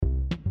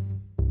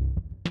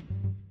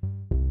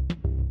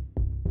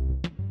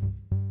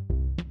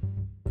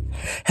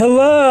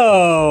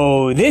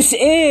Hello, this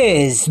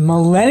is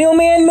Millennial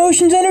Man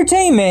Motions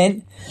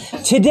Entertainment.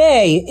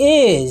 Today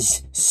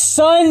is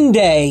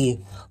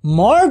Sunday,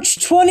 March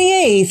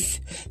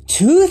 28th,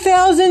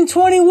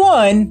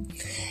 2021.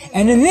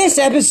 And in this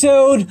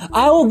episode,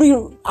 I will be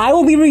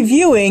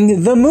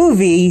reviewing the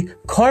movie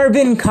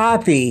Carbon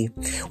Copy,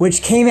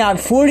 which came out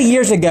 40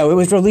 years ago. It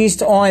was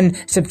released on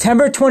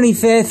September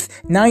 25th,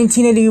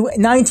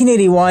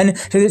 1981.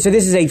 So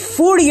this is a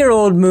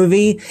 40-year-old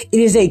movie. It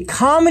is a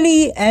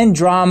comedy and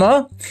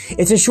drama.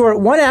 It's a short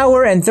 1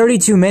 hour and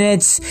 32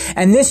 minutes.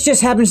 And this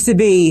just happens to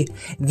be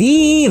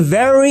the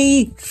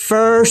very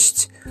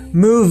first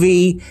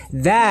movie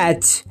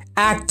that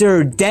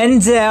actor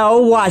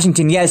Denzel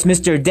Washington, yes,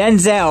 Mr.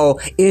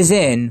 Denzel, is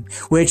in,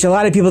 which a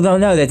lot of people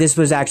don't know that this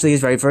was actually his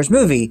very first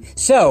movie.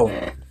 So,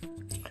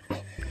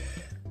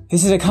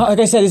 this is like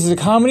I said, this is a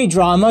comedy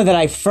drama that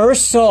I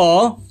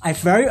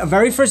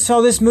very first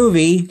saw this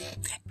movie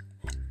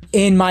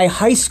in my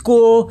high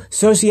school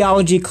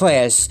sociology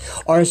class.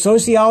 Our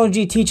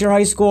sociology teacher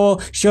high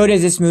school showed us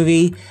this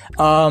movie,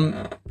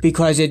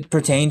 because it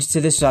pertains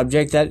to the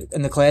subject that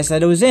in the class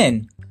that it was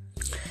in.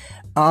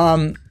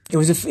 It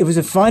was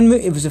a fun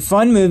movie. It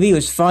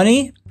was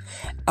funny.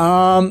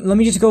 Let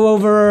me just go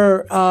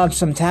over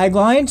some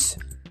taglines.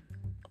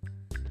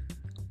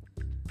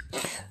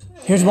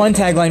 Here's one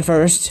tagline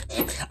first.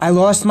 I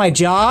lost my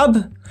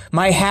job,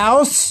 my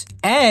house,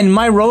 and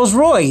my Rolls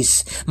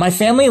Royce. My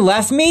family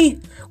left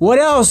me. What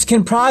else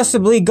can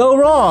possibly go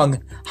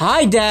wrong?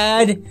 Hi,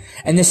 Dad.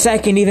 And the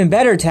second, even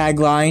better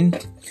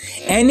tagline.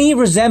 Any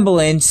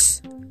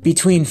resemblance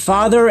between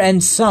father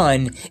and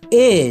son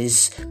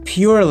is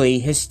purely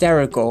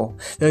hysterical.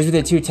 Those are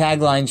the two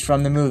taglines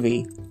from the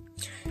movie.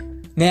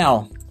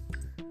 Now,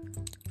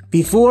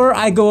 before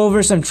I go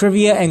over some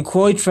trivia and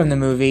quotes from the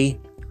movie,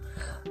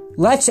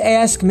 let's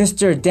ask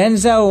Mr.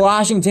 Denzel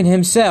Washington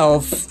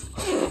himself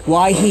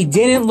why he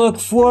doesn't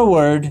look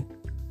forward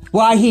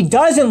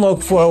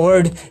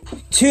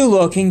to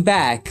looking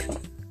back.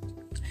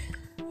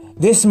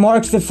 This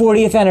marks the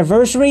 40th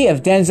anniversary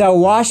of Denzel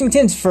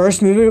Washington's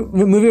first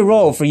movie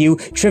role for you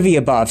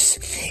trivia buffs.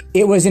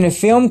 It was in a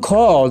film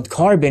called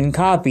Carbon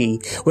Copy,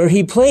 where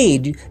he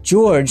played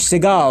George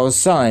Segal's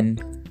son.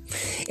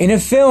 In a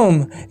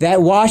film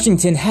that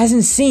Washington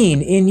hasn't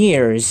seen in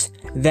years.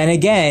 Then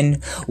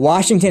again,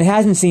 Washington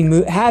hasn't seen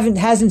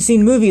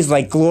movies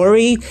like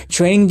Glory,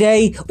 Training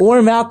Day,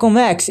 or Malcolm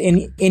X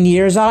in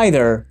years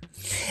either.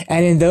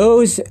 And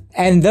those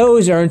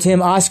earned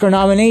him Oscar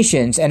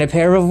nominations and a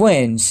pair of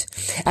wins.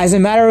 As a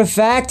matter of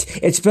fact,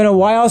 it's been a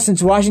while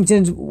since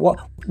Washington's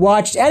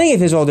watched any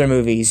of his older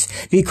movies,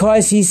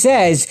 because he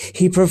says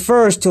he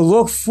prefers to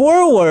look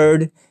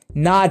forward,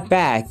 not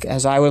back,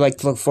 as I would like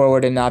to look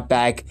forward and not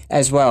back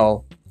as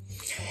well.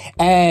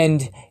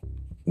 And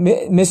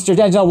Mr.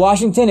 Denzel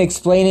Washington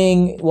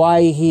explaining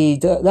why he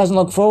doesn't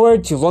look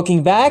forward to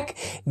looking back.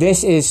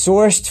 This is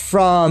sourced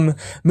from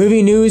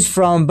movie news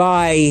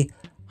by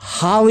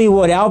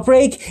Hollywood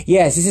Outbreak.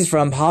 Yes, this is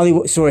from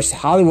source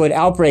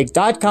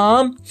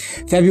HollywoodOutbreak.com,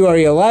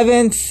 February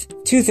 11th,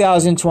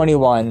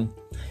 2021.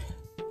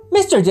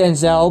 Mr.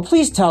 Denzel,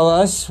 please tell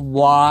us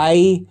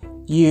why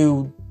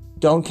you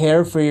don't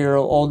care for your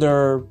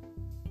older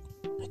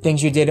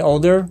things you did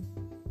older.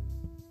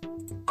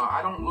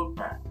 I don't look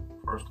back,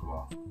 first of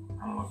all.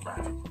 I don't look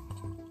back.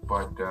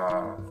 But,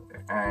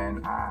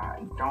 and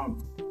I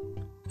don't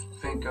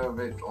think of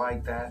it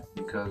like that,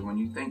 because when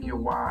you think you're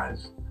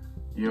wise,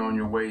 you're on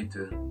your way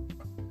to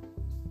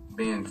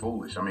being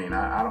foolish. I mean,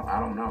 I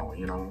don't know.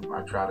 You know,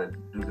 I try to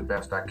do the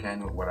best I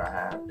can with what I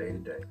have day to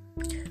day.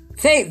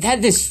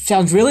 This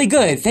sounds really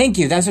good. Thank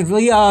you. That's a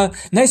really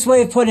nice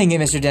way of putting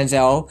it, Mr.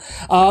 Denzel.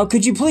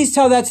 Could you please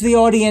tell that to the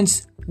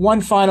audience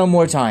one final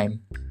more time?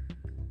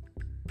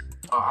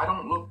 I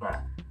don't look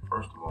back,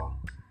 first of all.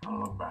 I don't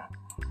look back.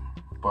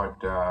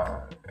 But,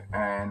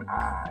 and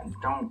I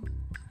don't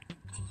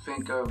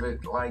think of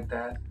it like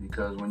that,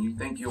 because when you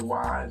think you're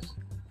wise,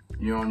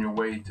 you're on your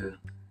way to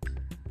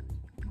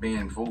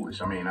being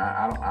foolish. I mean,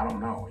 I don't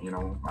know. You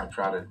know, I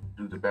try to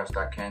do the best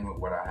I can with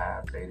what I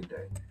have day to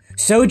day.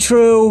 So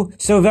true.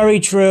 So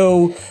very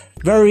true.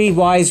 Very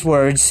wise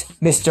words,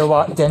 Mr.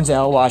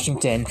 Denzel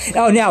Washington.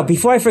 Oh, now,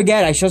 before I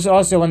forget, I should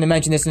also want to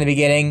mention this in the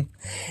beginning.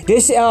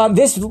 This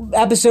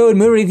episode,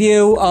 movie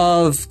review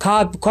of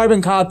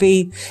Carbon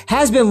Copy,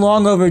 has been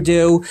long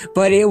overdue,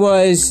 but it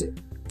was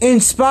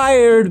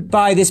inspired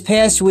by this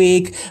past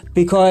week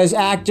because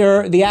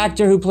the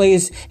actor who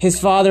plays his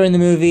father in the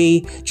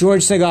movie,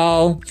 George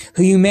Segal,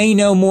 who you may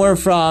know more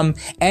from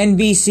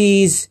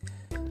NBC's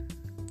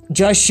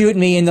Just Shoot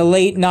Me in the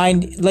late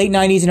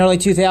 90s and early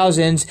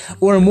 2000s,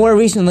 or more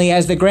recently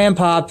as the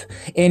Grandpop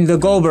in The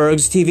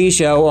Goldbergs TV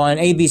show on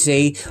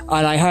ABC.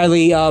 And I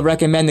highly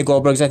recommend The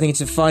Goldbergs. I think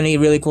it's a funny,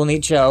 really cool,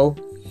 neat show.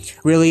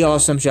 Really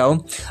awesome show.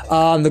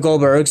 The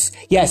Goldbergs.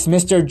 Yes,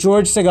 Mr.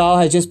 George Segal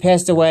has just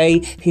passed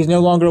away. He's no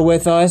longer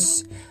with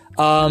us.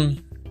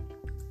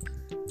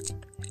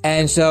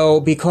 And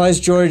so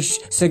because George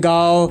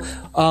Segal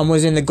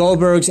was in the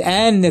Goldbergs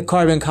and the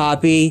Carbon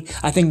Copy.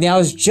 I think now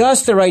is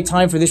just the right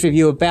time for this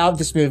review about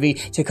this movie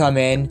to come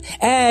in.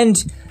 And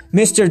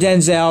Mr.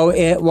 Denzel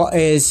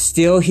is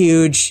still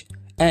huge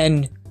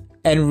and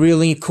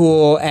really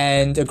cool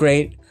and a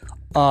great,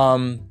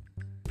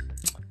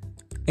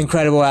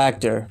 incredible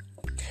actor.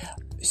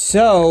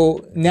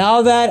 So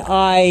now that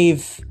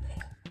I've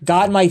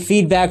got my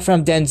feedback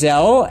from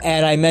Denzel,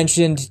 and I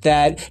mentioned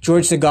that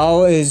George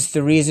Segal is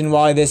the reason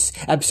why this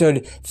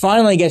episode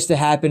finally gets to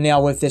happen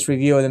now with this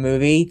review of the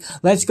movie,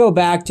 let's go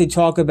back to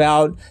talk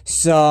about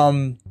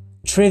some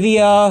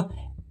trivia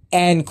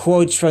and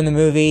quotes from the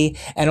movie,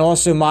 and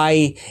also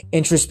my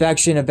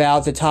introspection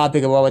about the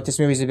topic of what this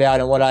movie is about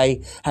and what I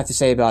have to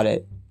say about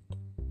it.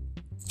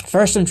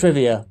 First, some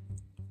trivia.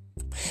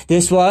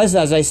 This was,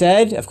 as I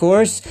said, of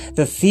course,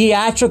 the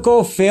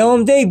theatrical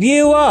film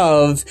debut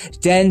of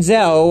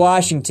Denzel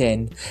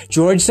Washington.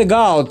 George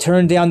Segal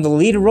turned down the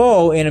lead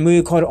role in a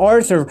movie called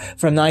Arthur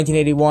from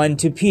 1981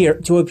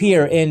 to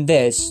appear in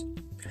this.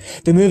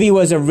 The movie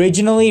was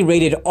originally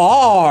rated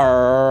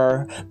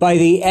R by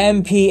the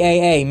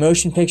MPAA,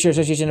 Motion Picture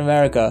Association of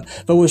America,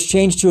 but was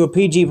changed to a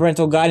PG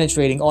parental guidance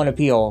rating on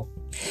appeal.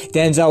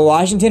 Denzel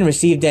Washington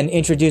received an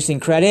introducing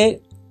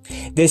credit.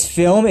 This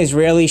film is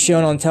rarely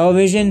shown on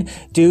television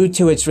due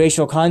to its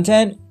racial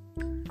content.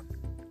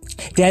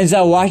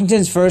 Denzel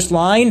Washington's first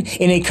line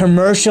in a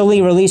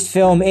commercially released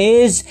film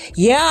is,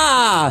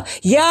 yeah,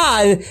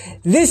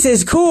 this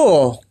is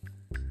cool.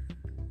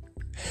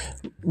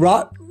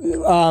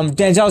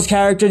 Denzel's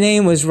character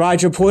name was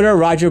Roger Porter.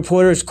 Roger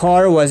Porter's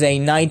car was a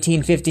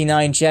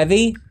 1959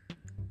 Chevy.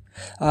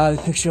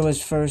 The picture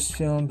was first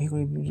film.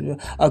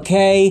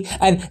 Okay.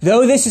 And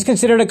though this is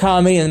considered a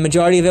comedy, and the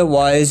majority of it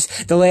was,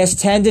 the last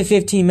 10 to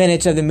 15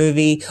 minutes of the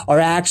movie are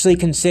actually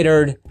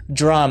considered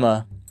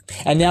drama.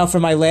 And now for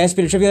my last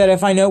bit of trivia that I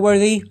find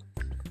noteworthy.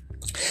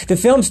 The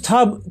film's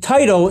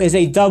title is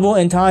a double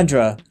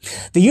entendre.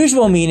 The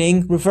usual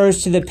meaning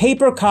refers to the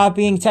paper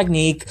copying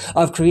technique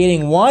of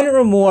creating one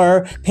or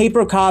more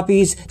paper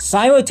copies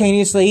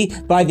simultaneously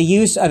by the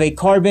use of a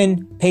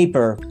carbon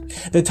paper.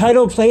 The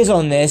title plays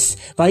on this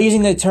by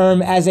using the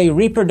term as a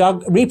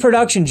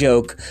reproduction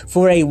joke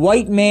for a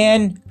white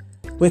man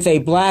with a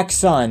black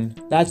son.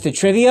 That's the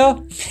trivia.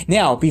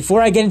 Now,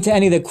 before I get into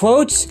any of the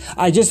quotes,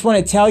 I just want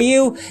to tell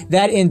you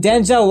that in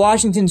Denzel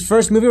Washington's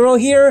first movie role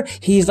here,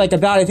 he's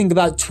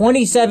about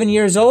 27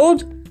 years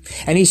old,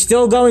 and he's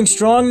still going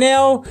strong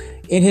now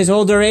in his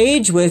older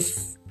age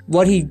with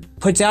what he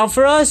puts out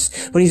for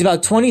us, but he's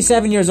about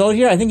 27 years old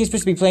here. I think he's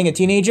supposed to be playing a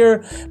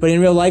teenager, but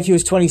in real life he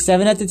was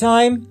 27 at the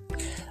time.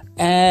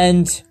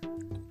 And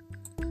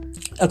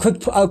a quick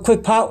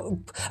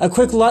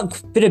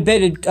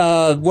bit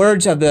of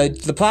words of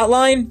the plot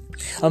line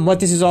on what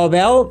this is all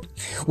about.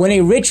 When a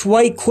rich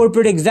white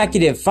corporate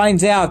executive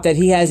finds out that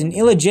he has an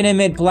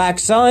illegitimate black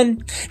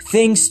son,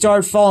 things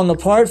start falling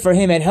apart for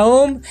him at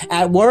home,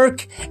 at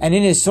work, and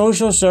in his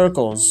social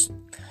circles.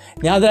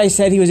 Now that I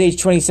said he was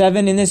age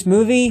 27 in this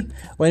movie,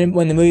 when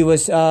the movie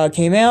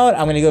came out,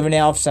 I'm going to go over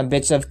now some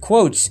bits of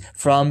quotes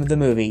from the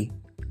movie.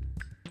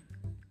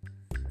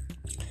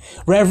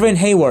 Reverend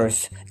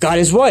Hayworth, God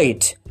is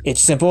white. It's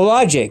simple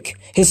logic.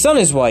 His son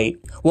is white.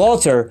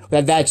 Walter,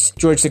 that's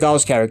George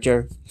Segal's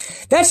character.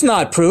 That's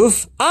not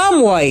proof.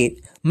 I'm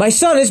white. My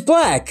son is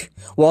black.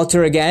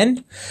 Walter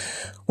again.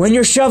 When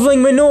you're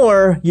shoveling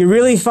manure, you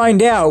really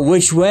find out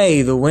which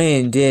way the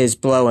wind is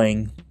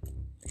blowing.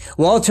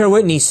 Walter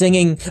Whitney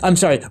singing,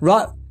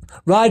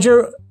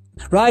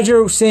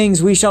 Roger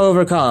sings We Shall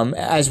Overcome,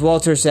 as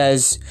Walter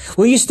says,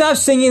 will you stop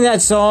singing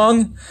that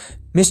song?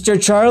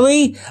 Mr.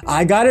 Charlie,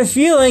 I got a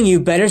feeling you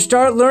better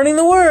start learning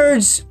the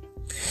words.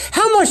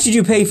 How much did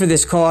you pay for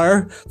this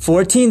car?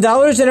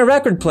 $14 and a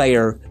record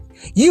player.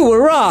 You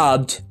were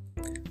robbed.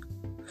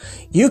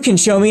 You can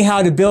show me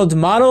how to build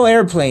model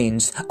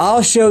airplanes.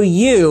 I'll show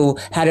you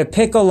how to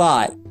pick a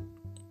lock.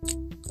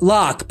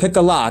 Pick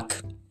a lock.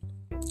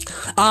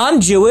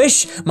 I'm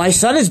Jewish, my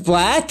son is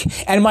black,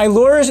 and my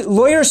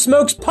lawyer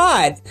smokes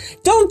pot.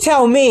 Don't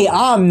tell me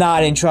I'm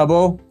not in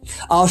trouble.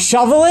 I'll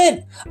shovel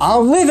it,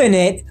 I'll live in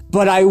it,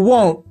 but I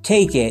won't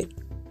take it.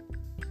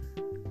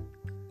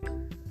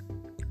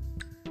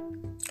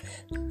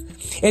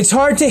 It's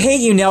hard to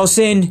hate you,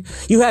 Nelson.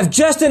 You have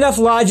just enough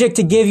logic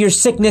to give your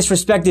sickness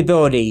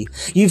respectability.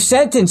 You've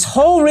sentenced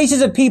whole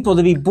races of people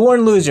to be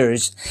born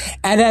losers.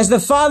 And as the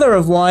father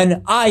of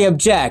one, I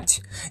object.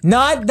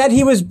 Not that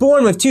he was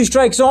born with 2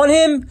 strikes on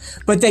him,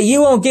 but that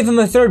you won't give him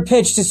a third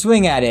pitch to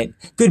swing at it.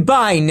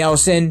 Goodbye,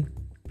 Nelson.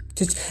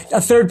 Just a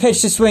third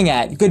pitch to swing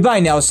at. Goodbye,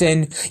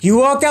 Nelson. You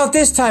walk out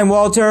this time,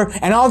 Walter,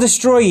 and I'll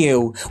destroy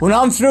you. When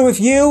I'm through with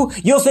you,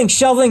 you'll think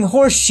shoveling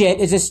horse shit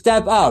is a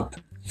step up.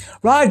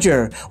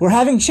 Roger, we're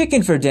having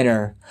chicken for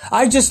dinner.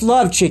 I just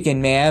love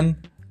chicken, ma'am.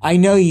 I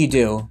know you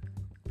do.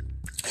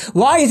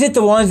 Why is it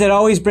the ones that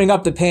always bring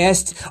up the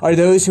past are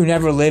those who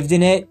never lived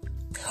in it?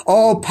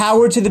 All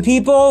power to the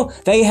people,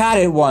 they had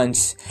it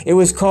once. It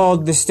was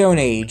called the Stone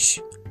Age.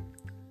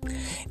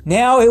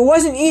 Now, it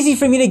wasn't easy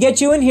for me to get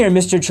you in here,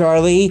 Mr.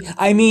 Charlie.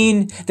 I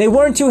mean, they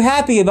weren't too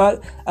happy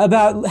about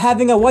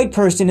having a white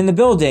person in the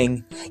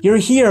building. You're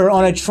here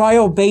on a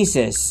trial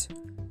basis.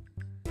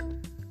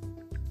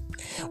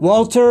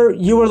 Walter,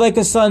 you were like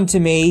a son to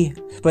me,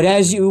 but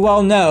as you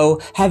well know,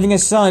 having a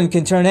son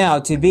can turn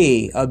out to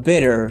be a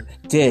bitter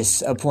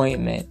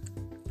disappointment.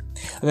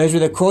 And those were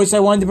the quotes I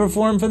wanted to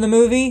perform from the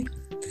movie.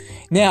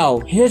 Now,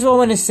 here's what I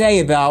want to say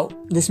about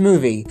this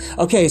movie.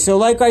 Okay, so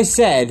like I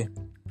said,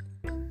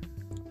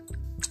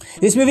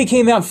 this movie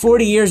came out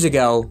 40 years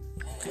ago.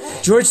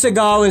 George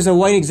Segal is a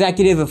white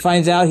executive who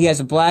finds out he has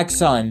a black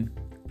son.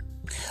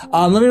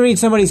 Let me read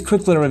somebody's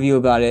quick little review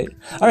about it.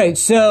 Alright,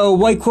 so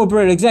white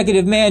corporate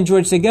executive man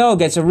George Segal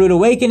gets a rude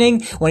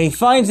awakening when he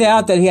finds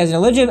out that he has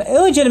an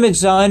illegitimate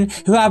son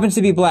who happens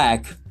to be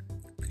black.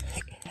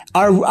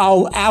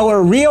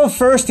 Our real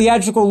first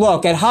theatrical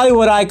look at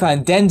Hollywood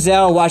icon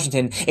Denzel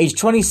Washington, age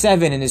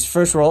 27 in his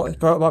first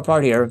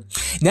part here.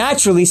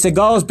 Naturally,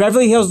 Segal's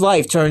Beverly Hills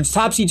life turns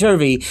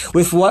topsy-turvy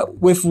with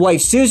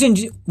wife Susan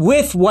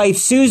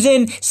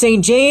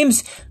St.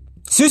 James,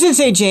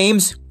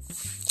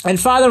 and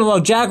father-in-law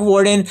Jack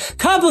Warden,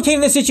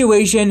 complicating the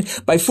situation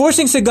by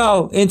forcing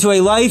Segal into a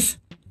life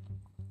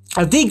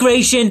of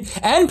degradation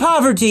and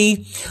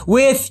poverty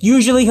with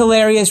usually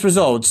hilarious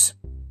results.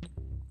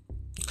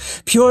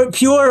 Pure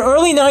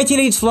early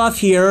 1980s fluff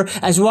here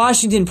as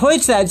Washington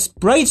puts that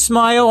bright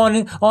smile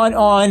on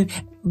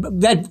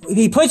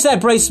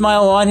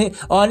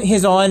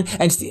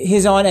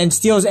and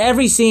steals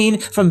every scene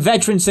from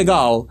veteran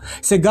Segal.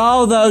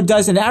 Segal, though,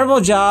 does an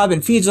admirable job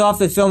and feeds off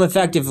the film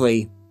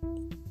effectively.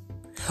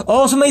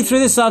 Ultimately, though,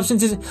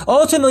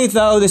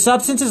 the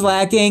substance is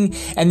lacking,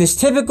 and this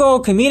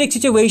typical comedic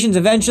situations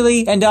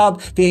eventually end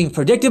up being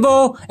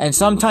predictable and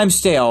sometimes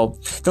stale.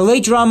 The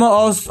late drama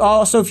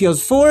also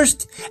feels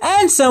forced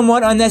and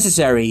somewhat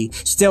unnecessary.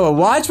 Still, a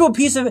watchable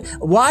piece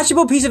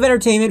of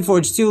entertainment for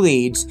its two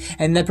leads,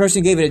 and that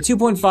person gave it a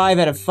 2.5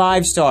 out of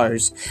 5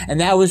 stars,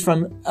 and that was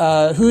from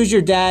Who's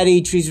Your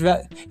Daddy,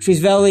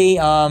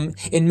 Trisvelli,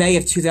 in May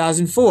of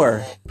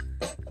 2004.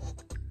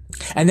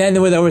 And then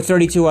there were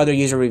 32 other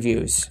user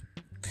reviews.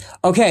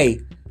 Okay,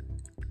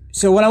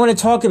 so what I want to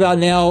talk about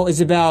now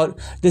is about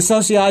the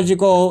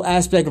sociological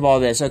aspect of all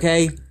this,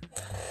 okay?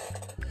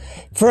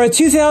 For a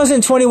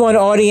 2021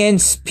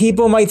 audience,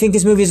 people might think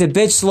this movie is a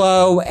bit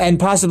slow and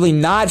possibly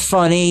not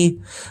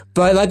funny,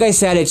 but like I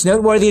said, it's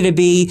noteworthy to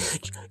be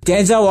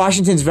Denzel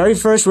Washington's very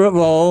first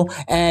role,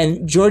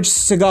 and George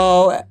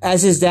Segal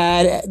as his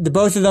dad. The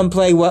both of them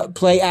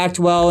act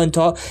well and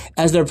talk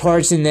as their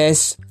parts in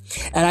this.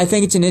 And I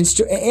think it's an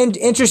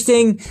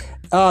interesting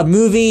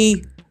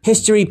movie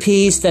history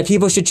piece that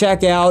people should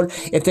check out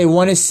if they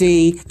want to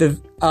see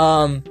the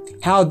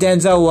how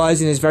Denzel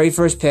was in his very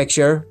first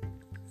picture.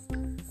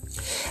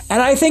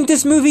 And I think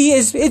this movie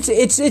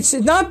it's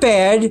not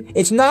bad.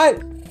 It's not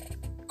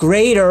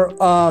great or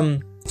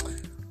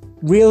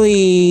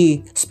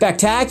really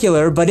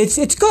spectacular, but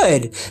it's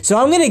good. So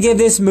I'm gonna give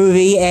this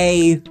movie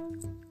a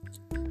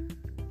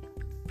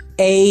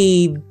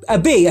B,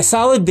 a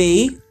solid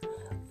B.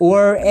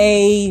 Or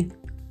I'm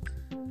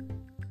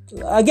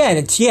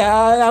going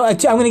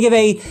to give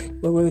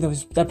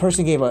that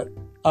person gave what?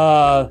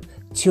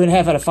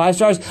 2.5 out of 5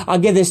 stars. I'll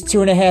give this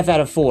 2.5 out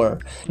of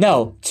 4.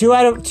 No,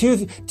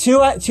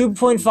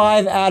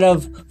 2.5 out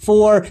of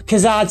 4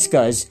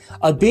 Kazatskas.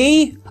 A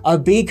B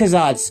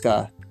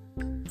Kazatska.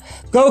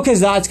 Go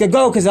Kazatska,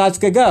 go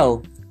Kazatska,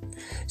 go.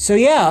 So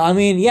yeah, I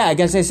mean, yeah, I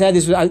guess I said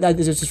this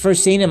was the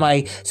first scene in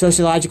my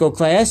sociological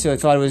class, so I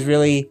thought it was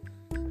really,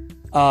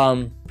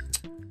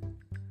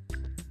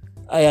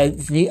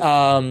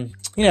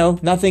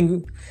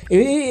 nothing.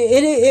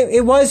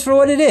 It was for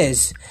what it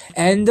is,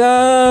 and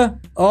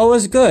all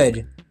was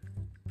good.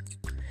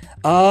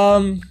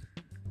 So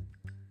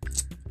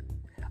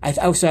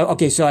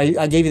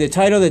I gave you the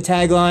title, the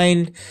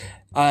tagline.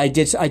 I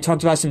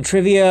talked about some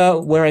trivia,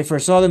 where I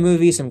first saw the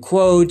movie, some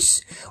quotes,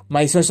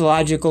 my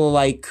sociological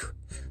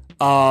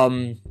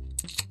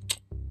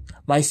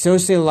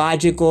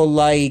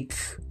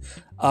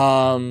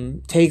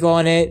take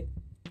on it.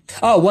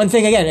 Oh, one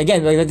thing again,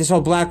 like this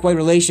whole black-white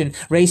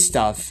race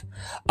stuff.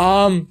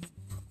 I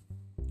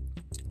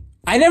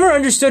never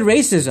understood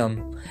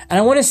racism. And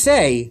I want to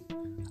say,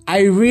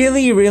 I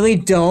really, really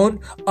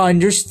don't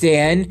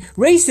understand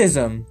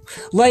racism.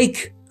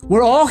 Like,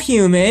 we're all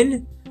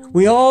human.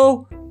 We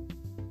all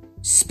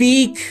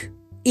speak,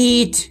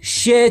 eat,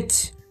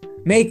 shit,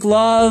 make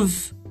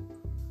love,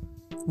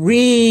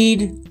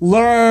 read,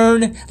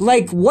 learn.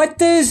 Like, what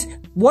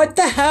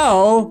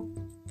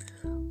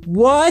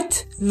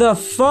the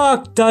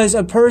fuck does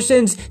a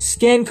person's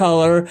skin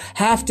color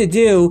have to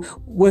do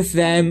with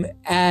them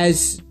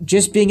as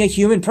just being a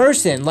human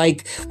person?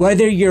 Like,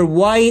 whether you're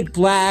white,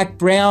 black,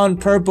 brown,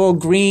 purple,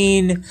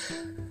 green,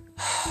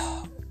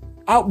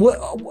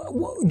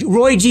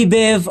 Roy G.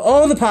 Biv,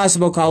 all the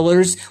possible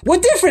colors,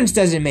 what difference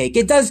does it make?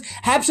 It does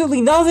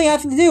absolutely nothing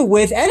having to do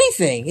with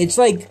anything. It's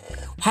like,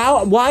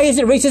 why is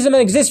it racism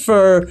that exists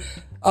for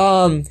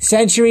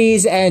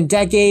centuries and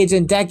decades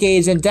and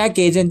decades and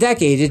decades and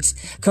decades.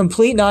 It's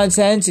complete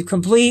nonsense,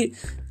 complete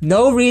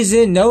no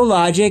reason, no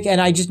logic, and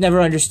I just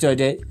never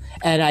understood it,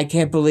 and I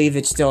can't believe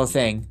it's still a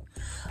thing.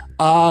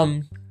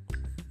 I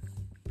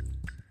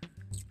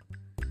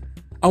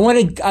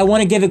want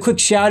to give a quick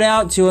shout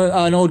out to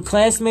an old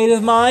classmate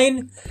of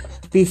mine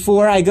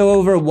before I go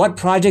over what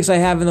projects I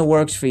have in the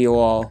works for you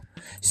all.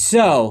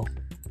 So,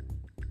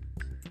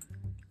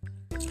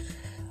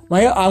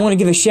 I want to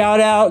give a shout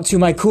out to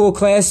my cool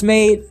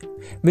classmate,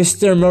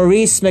 Mr.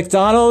 Maurice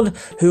McDonald,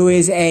 who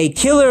is a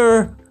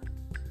killer.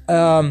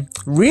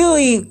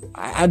 Really,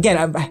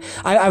 again,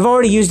 I've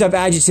already used up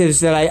adjectives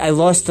that I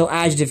lost the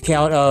adjective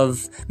count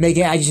of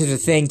making adjectives a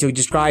thing to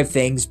describe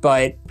things,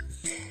 but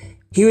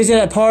he was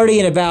at a party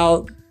in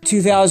about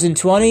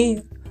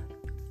 2020.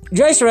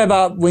 Just right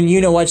about when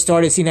You Know What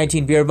started,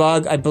 C19 Beer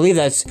Bug. I believe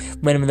that's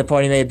when the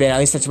party may have been. At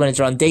least that's when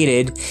it's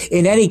undated.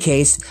 In any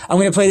case, I'm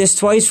going to play this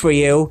twice for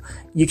you.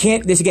 You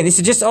can't, this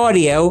is just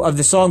audio of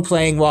the song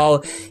playing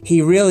while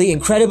he really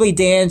incredibly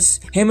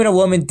danced. Him and a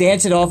woman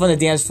dance it off on the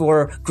dance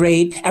floor.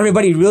 Great.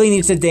 Everybody really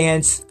needs to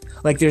dance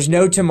like there's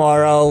no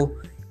tomorrow.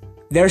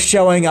 They're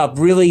showing up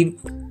really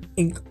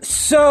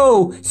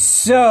so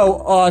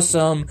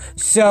awesome.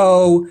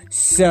 So,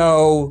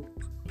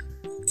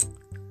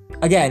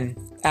 again,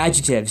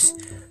 adjectives.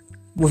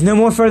 With no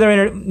more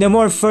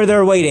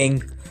further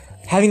waiting,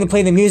 having to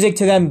play the music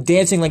to them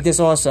dancing like this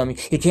awesome.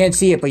 You can't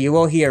see it, but you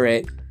will hear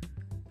it.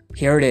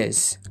 Here it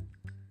is.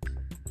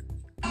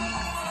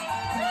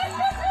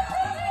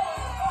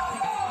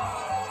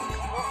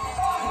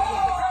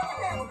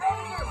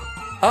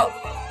 Oh.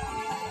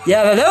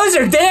 Yeah, those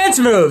are dance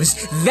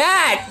moves.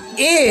 Now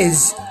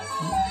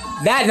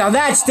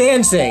that's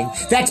dancing.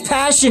 That's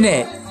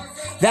passionate.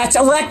 That's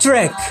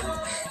electric.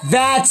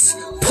 That's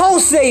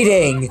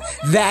pulsating.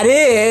 That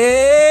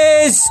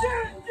is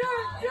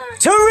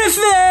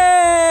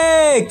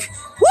terrific.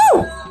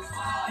 Woo!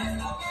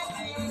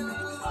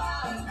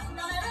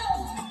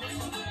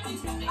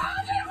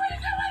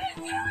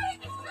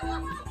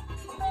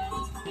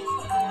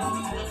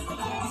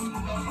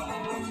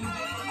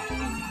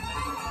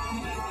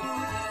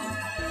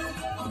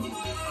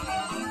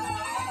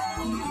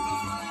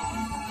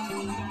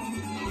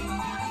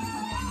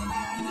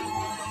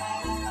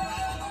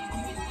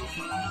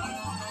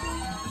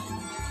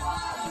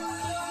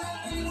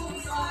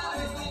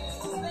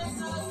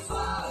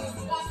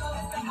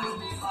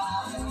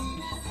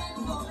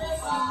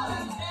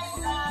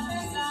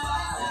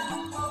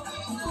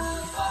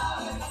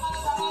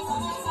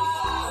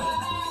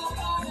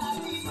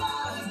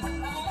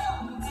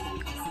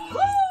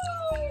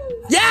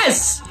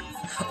 Yes!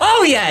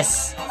 Oh,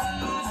 yes!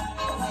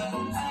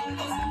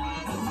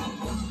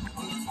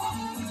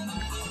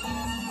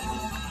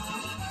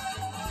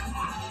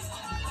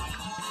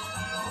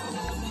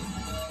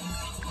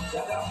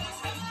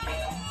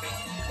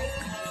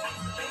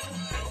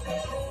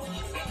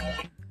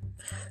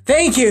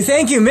 Thank you,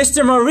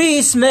 Mr.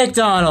 Maurice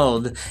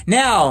McDonald.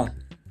 Now,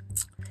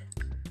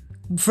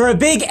 for a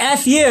big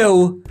F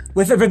you,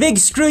 with a big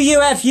screw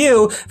you F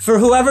you, for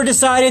whoever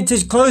decided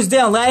to close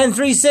down Latin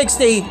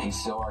 360.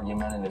 He's so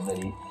argumentative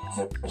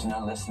that there's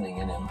no listening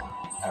in him.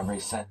 Every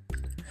sentence.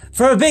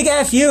 For a big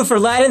F you for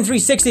Latin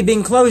 360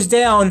 being closed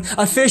down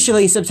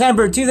officially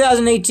September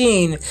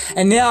 2018,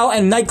 and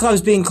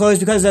nightclubs being closed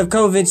because of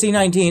COVID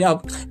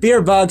C19,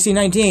 beer bug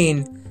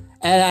C19,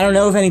 and I don't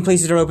know if any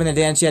places are open to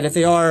dance yet. If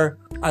they are,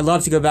 I'd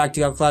love to go back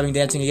to clubbing,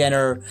 dancing again,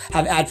 or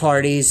have at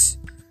parties.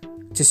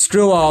 To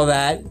screw all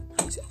that.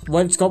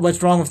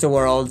 What's wrong with the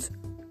world?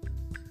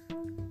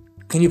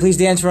 Can you please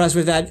dance for us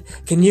with that?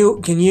 Can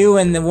you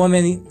and the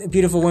woman,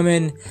 beautiful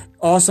women,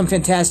 awesome,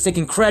 fantastic,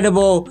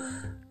 incredible,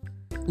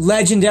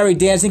 legendary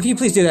dancing? Can you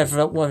please do that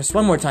for us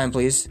one more time,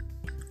 please?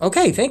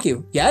 Okay, thank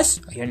you.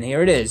 Yes? And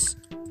here it is.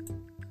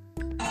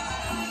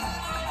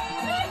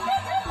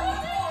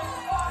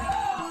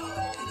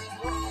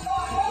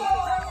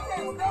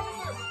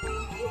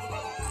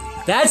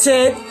 That's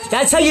it.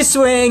 That's how you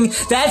swing.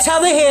 That's how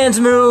the hands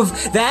move.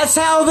 That's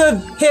how the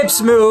hips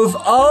move.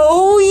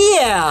 Oh,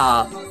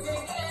 yeah.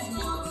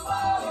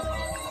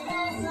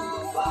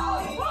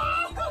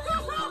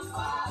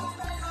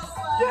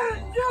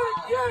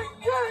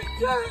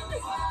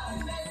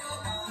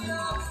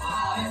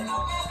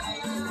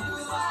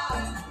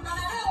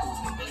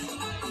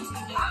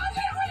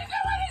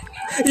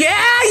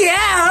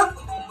 Yeah.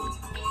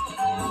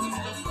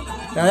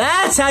 Now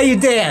that's how you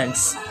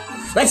dance.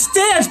 Let's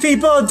dance,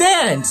 people!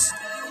 Dance!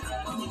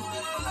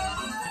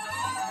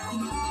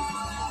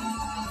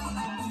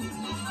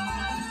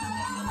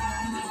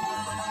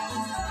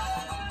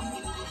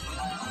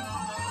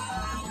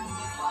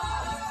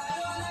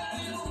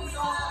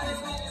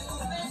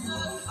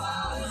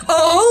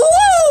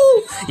 Oh!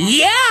 Woo!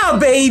 Yeah,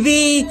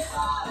 baby!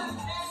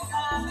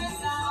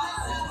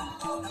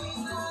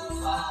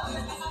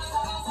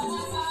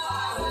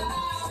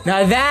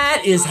 Now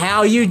that is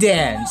how you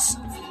dance.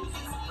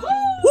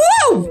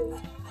 Woo!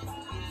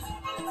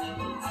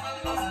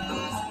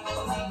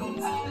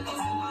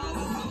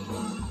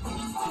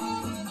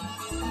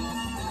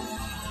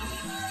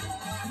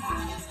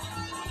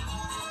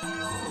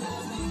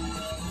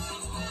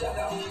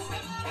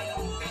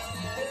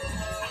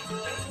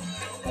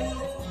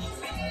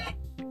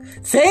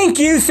 Thank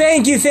you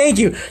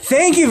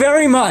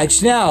very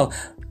much. Now,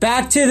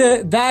 back to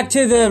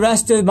the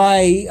rest of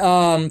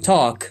my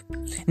talk.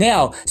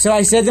 Now, so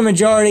I said the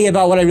majority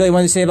about what I really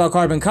wanted to say about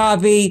carbon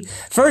copy.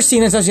 First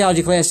seen in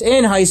sociology class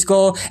in high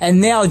school,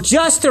 and now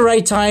just the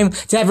right time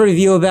to have a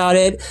review about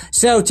it.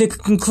 So to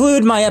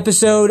conclude my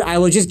episode, I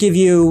will just give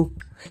you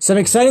some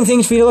exciting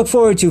things for you to look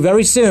forward to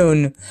very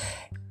soon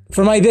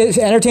for my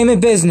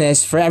entertainment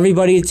business, for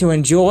everybody to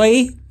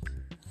enjoy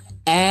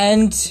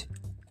and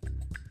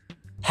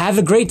have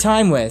a great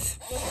time with.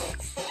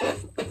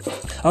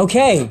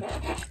 Okay.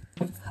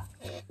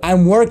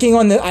 I'm working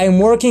on again,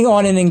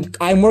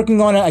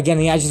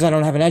 the edges, I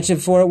don't have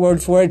an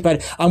word for it,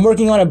 but I'm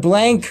working on a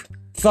blank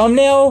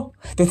thumbnail.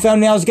 The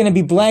thumbnail is going to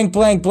be blank,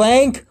 blank,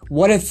 blank.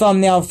 What a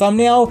thumbnail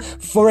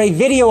for a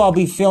video I'll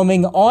be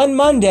filming on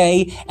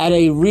Monday at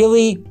a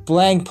really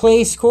blank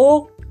place,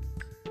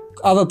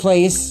 of a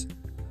place.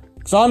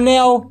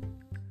 Thumbnail,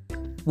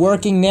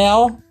 working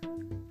now.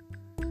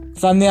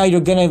 Thumbnail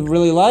you're going to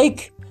really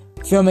like.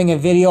 Filming a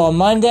video on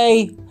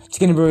Monday. It's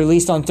going to be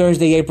released on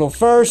Thursday, April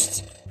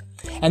 1st.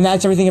 And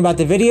that's everything about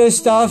the video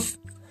stuff.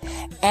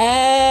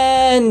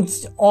 And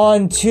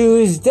on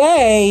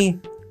Tuesday,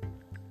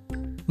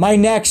 my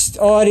next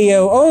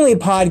audio-only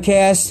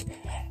podcast,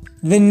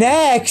 the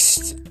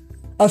next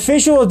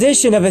official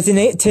edition of a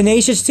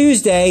Tenacious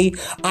Tuesday,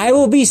 I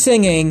will be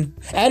singing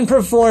and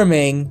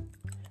performing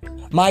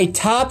my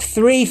top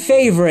 3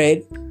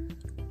 favorite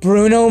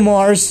Bruno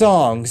Mars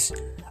songs.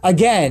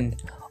 Again,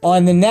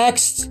 on the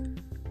next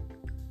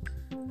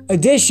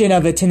edition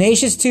of a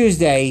Tenacious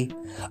Tuesday,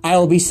 I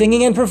will be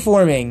singing and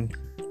performing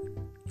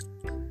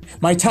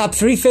my top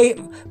 3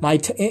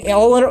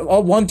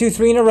 all 1, 2,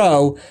 3 in a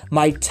row,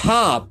 my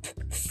top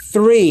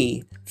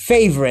 3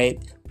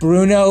 favorite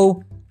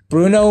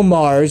Bruno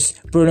Mars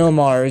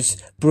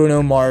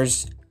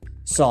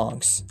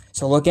songs.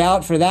 So look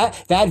out for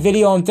that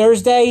video on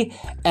Thursday,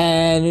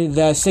 and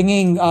the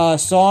singing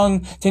song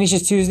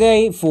Tenacious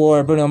Tuesday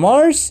for Bruno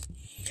Mars.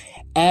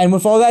 And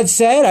with all that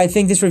said, I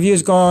think this review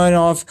has gone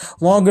off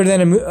longer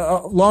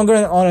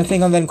on a thing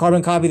than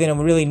carbon copy than I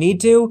really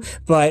need to.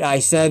 But I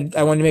said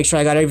I wanted to make sure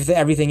I got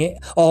everything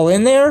all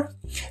in there.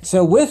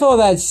 So with all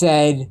that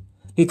said,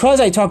 because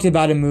I talked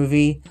about a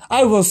movie,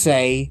 I will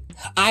say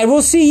I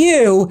will see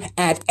you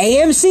at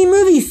AMC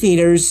movie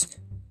theaters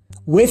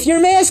with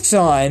your masks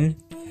on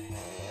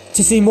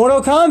to see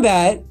Mortal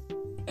Kombat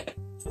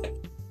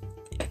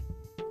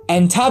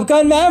and Top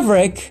Gun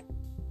Maverick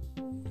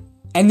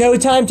and No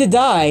Time to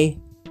Die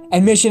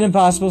and Mission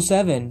Impossible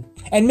 7.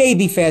 And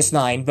maybe Fast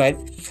 9, but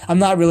I'm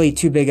not really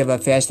too big of a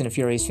Fast and the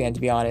Furious fan,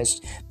 to be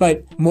honest.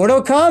 But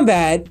Mortal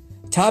Kombat,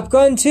 Top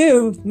Gun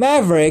 2,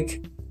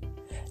 Maverick,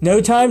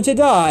 No Time to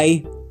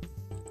Die,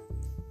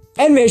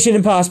 and Mission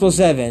Impossible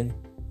 7.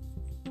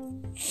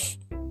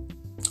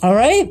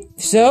 Alright,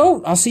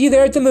 so I'll see you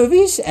there at the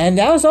movies, and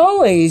as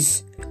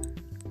always,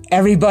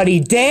 everybody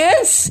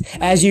dance,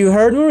 as you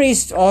heard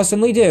Maurice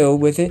awesomely do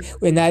with it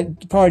in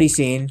that party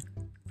scene.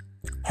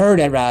 Heard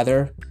it,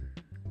 rather.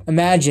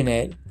 Imagine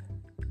it.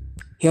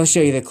 He'll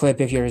show you the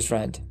clip if you're his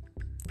friend.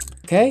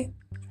 Okay?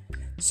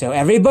 So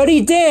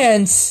everybody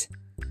dance.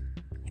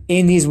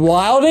 In these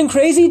wild and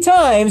crazy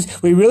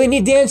times, we really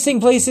need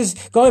dancing places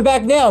going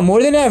back now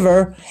more than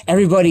ever.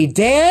 Everybody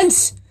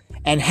dance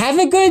and have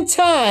a good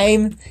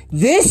time.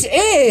 This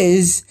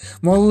is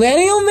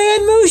Millennial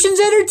Man Motions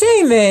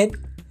Entertainment,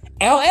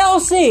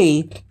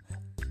 LLC.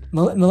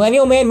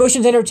 Millennial Man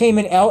Motions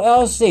Entertainment,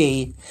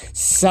 LLC,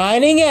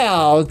 signing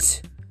out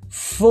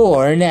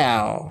for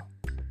now.